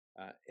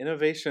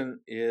Innovation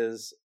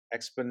is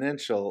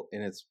exponential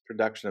in its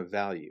production of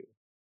value.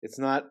 It's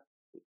not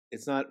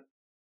it's not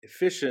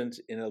efficient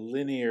in a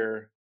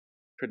linear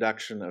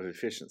production of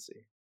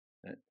efficiency.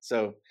 Right?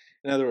 So,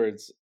 in other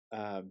words,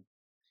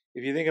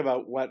 if you think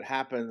about what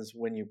happens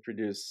when you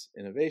produce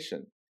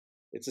innovation,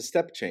 it's a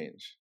step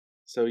change.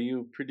 So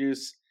you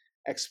produce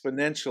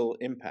exponential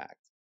impact.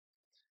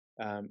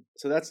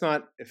 So that's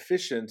not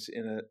efficient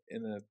in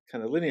a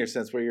kind of linear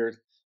sense where you're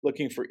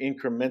looking for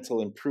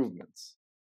incremental improvements.